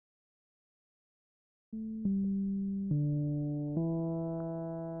New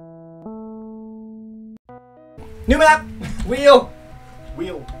map! Wheel!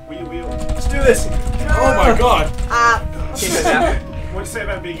 Wheel. Let's do this! Oh my god! Keep it out. What do you say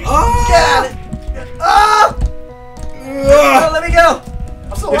about being Get out of it! Oh, let me go!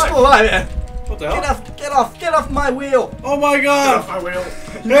 I'm still You're alive. still alive, man. What the hell? Get off my wheel! Oh my Get off god! my wheel.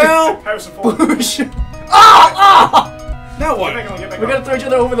 Help! Harrison Ford. Boosh! Oh! Now Get what? back on, get back We're on. gonna throw each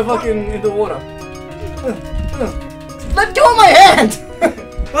other over the fucking into the water. Let go of my hand!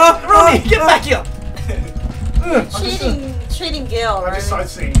 Romie, get back here! Cheating Gil, I'm just right?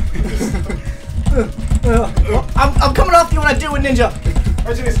 sightseeing. I'm coming off you when I do a ninja!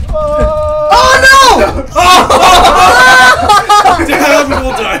 Imagine this. Oh no! Damn,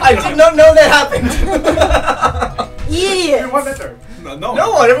 we'll die. I did not know that happened! Idiot! Who won that though? No. No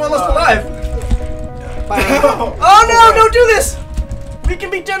one, everyone lost alive! Oh, Oh no, don't do this! We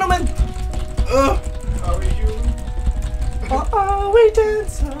can be gentlemen! Are we human? Are we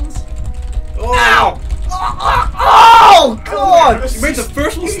dancers? Oh. Ow! Oh god! You made the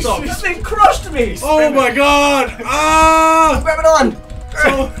first one stop. This thing crushed me! Oh my god! Ah! Grab it on!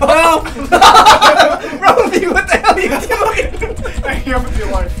 So, help! Romie, what the hell are you doing? Hanging up with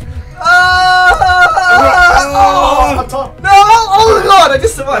your life. Oh, On top. no! Oh god! I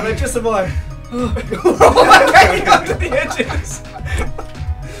just survived! Oh, I can't get up to the edges!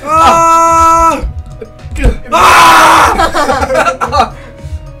 Ah! Ah!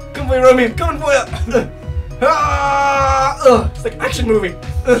 Come for you, Romie! I'm coming for you! It's like an action movie!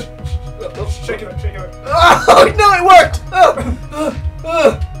 Shake it up, shake it up. Oh no, it worked!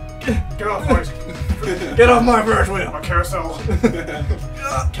 Get off, boys. Get off my first wheel! My carousel.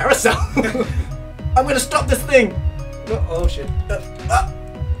 Carousel! I'm gonna stop this thing! No, oh shit.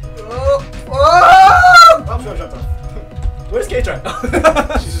 I'm sure shut up. Where's K-Tron?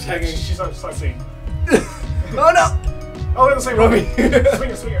 She's just hanging. She's not sightseeing. Oh no! Oh, they're the same Romie.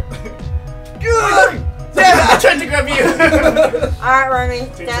 Swing it. Good! Damn it, I tried to grab you! Alright, Romie,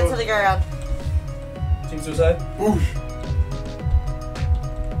 Team down to the ground. Team suicide? Oosh.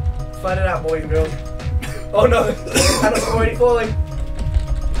 Fight it out, boys and girls. Oh no! I'm already falling.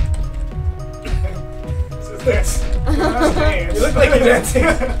 This is this. That's dance. You look like you're dancing.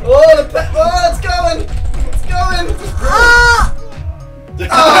 Oh, it's going! It's going! Ah!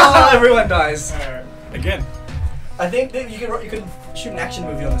 Oh, everyone dies. Alright. Again. I think that you can shoot an action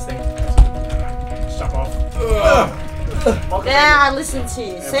movie on this thing. Stop off. Welcome Yeah, I listened to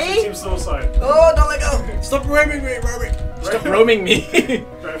you. to See? Team Suicide. Oh, don't let go! Stop roaming me, Romy. Stop roaming me.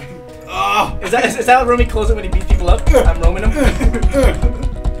 Ah! Is that how Romie calls it when he beats people up? I'm roaming him.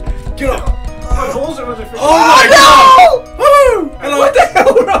 Get up! My balls are under Oh my god! Woo! Hello! What the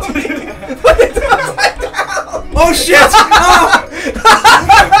hell, Romie? What the hell upside down? Oh shit! Ah!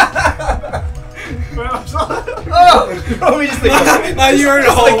 Oh, Romie, just let go. Ah, you're in a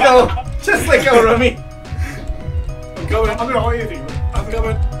Just let hole. go. Just let go, Romie. I'm coming. I'm gonna hold anything. I'm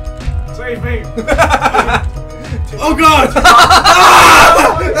coming. Save me. Oh god!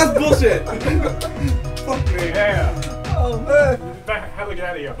 Ah! That's bullshit! Fuck me. Yeah. Oh man. How do we get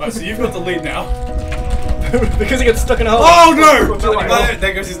out of here? Right, so you've got the lead now. Because he got stuck in a hole. Oh no! Tell me.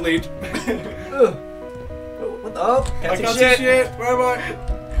 There goes his lead. What the? Oh, I can't can't see see shit. shit. Where am I?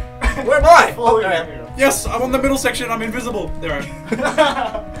 Where am I? Oh, there I am. yeah. Yes, I'm on the middle section. I'm invisible. There I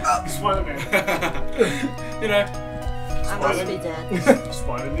Spider-Man. am. You know. I must be dead.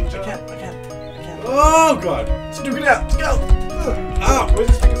 Spider I Ninja. can't. Oh god. So do it out. Let's go. Ow. Where's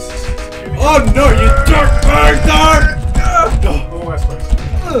this thing? Oh no, you dark bastard! Oh, that's place.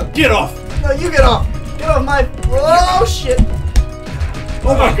 Get off! No, you get off. Get off my. Oh shit.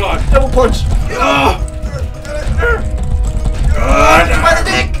 Oh my god. Double punch. Ah! By the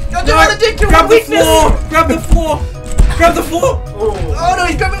dick. Don't do by the dick. You're Grab my the weakness. floor! Grab the floor! Grab the floor! Oh. Oh no,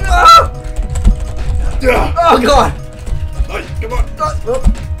 he's grabbing me. Ah! Yeah. Oh god. Hey, come on! Oh,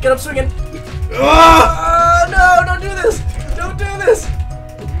 get up swinging. Ah! Oh no, don't do this. Don't do this.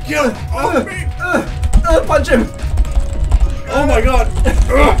 Get off me! Punch him. Oh my god!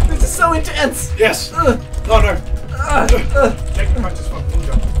 This is so intense. Yes! Oh no! Take the punches from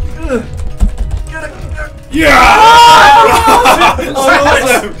Ninja. Get it. Yeah! Oh,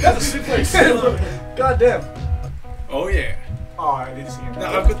 awesome! That's a suplex. God damn. Oh yeah! Oh, I didn't see him.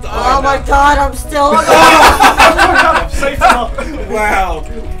 Now I've got the Oh my god, I'm still. Safe jump. Wow!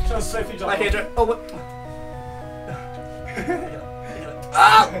 Just safely jump. My hater. Oh what?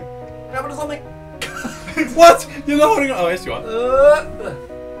 Ah! Grab it or something. What? You're not holding on. Oh, yes, you are.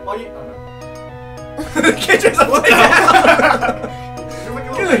 Oh, you. Oh, no. Get yourself What the down. hell? You're like a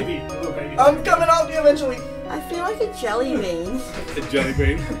little baby. A little baby. I'm coming out you eventually. I feel like a jelly bean. A jelly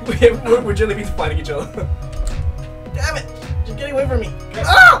bean. We're jelly beans fighting each other. Damn it! She's getting away from me.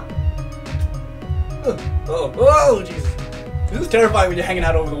 Ah! Oh, Jesus. This is terrifying when you're hanging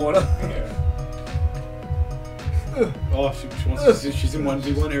out over the water. Oh, she wants to, she's in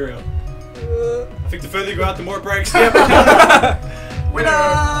 1v1 area. I think the further you go out, the more it breaks. Yep.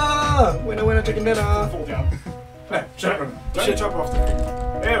 Winner! Winner, chicken dinner. Fall down. No, shut up. Don't jump off the thing.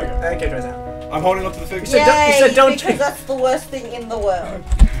 There we go. Okay, tries out. I'm holding on to the fig. You said don't because take- that's the worst thing in the world.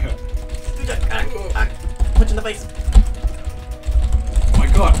 Punch in the face. Oh my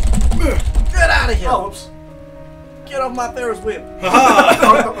god. Get out of here. Oh, whoops. Get off my Ferris wheel.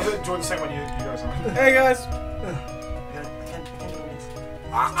 Haha. I was enjoying the same one you guys are. Hey guys. I can't do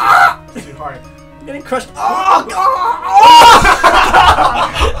this. Too high. I'm getting crushed. Oh, God!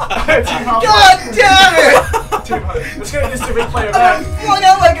 God damn it! Too high. Let's get an instant replay of that. Flying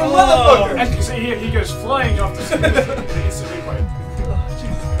out like a motherfucker. As you can see here, he goes flying off the instant replay.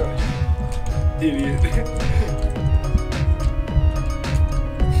 Jesus Christ. Idiot.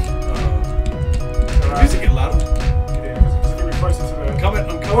 Music get louder. Yeah, because it's going to be closer to the... I'm coming.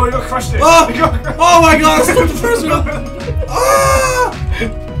 Oh, you got crushed it. Oh! Oh my god, I stopped the first one! Ah!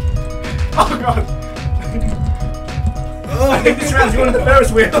 Oh god. Oh, I think this round's going to the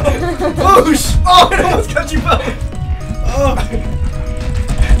Ferris wheel. Whoosh! Oh, it almost got you both. Oh.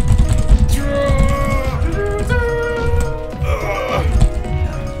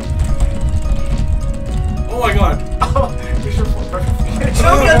 Oh my god.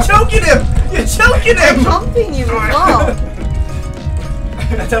 You're choking him! You're choking I'm him! pumping you as well.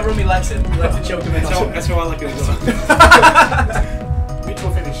 That's how Romie likes it. He likes to choke him in. That's how I like it as well.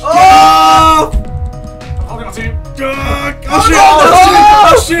 Mutual finish. Oh! I'm holding on to you. Oh shit! no!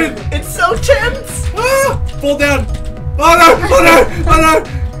 Oh shit! It's so tense! Ah! Fall down! Oh no! Oh no! Oh no!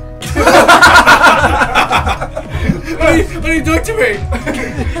 What are you doing to me?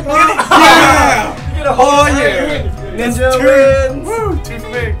 Yeah! You get a whole Oh yeah! Ninja Two. wins! Woo! 2 for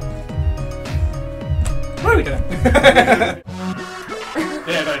me. Where are we going?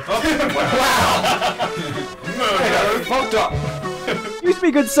 Yeah, no. Fucked up. Excuse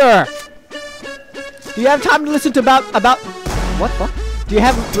me, good sir. Do you have time to listen to about what? Do you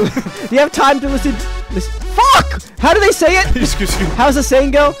have time to listen? Fuck! How do they say it? Excuse me. How's the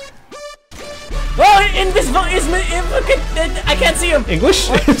saying go? Oh, invisible is I can't see him. English?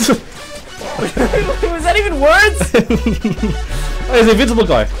 Was that even words? Oh, he's an invincible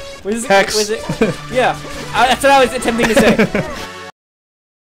guy. Was it, Hex. was it? Yeah, that's what I was attempting to say.